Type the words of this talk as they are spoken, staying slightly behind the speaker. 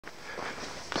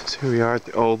So here we are at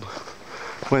the old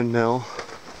windmill.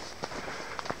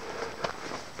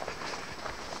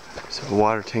 There's a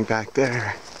water tank back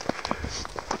there.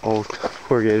 Old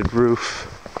corrugated roof.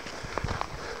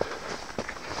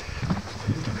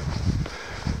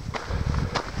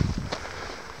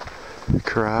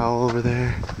 Corral over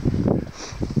there.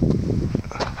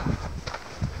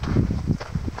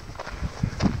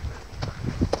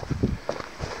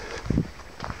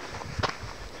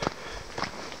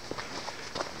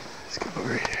 Let's go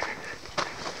over here.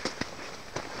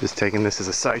 Just taking this as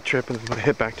a side trip and then I'm gonna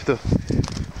head back to the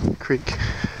creek.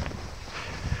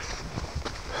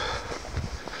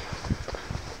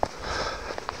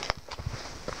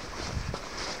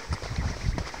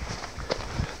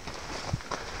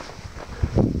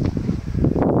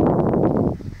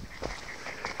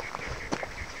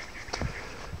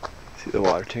 See the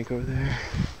water tank over there?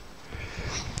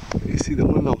 You see the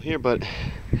windmill here, but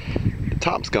the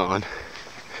top's gone.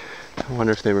 I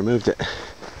wonder if they removed it.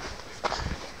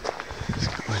 Let's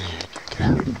go in here and check it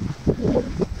out.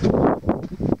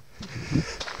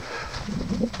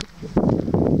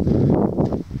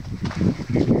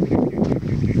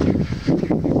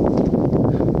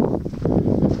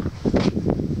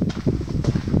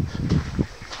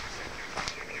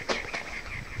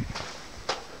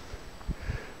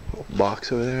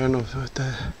 Box over there, I don't know what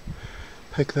the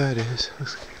heck that is.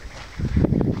 Looks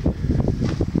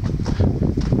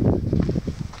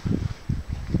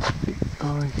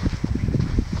going.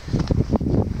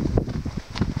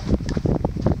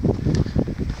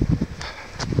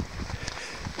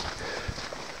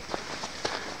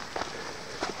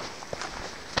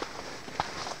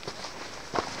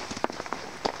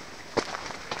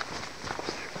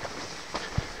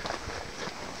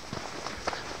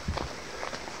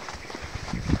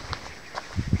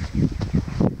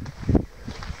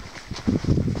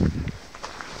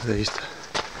 They used to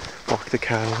walk the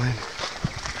cattle in.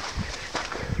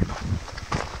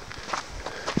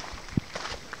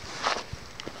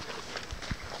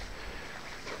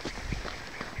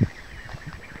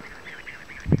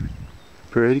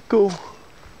 Pretty cool.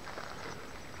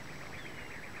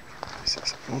 I see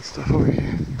some old stuff over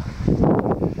here.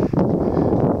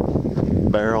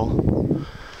 Barrel.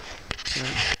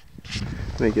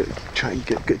 Let me try and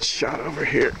get a good shot over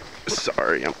here.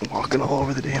 Sorry, I'm walking all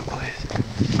over the damn place.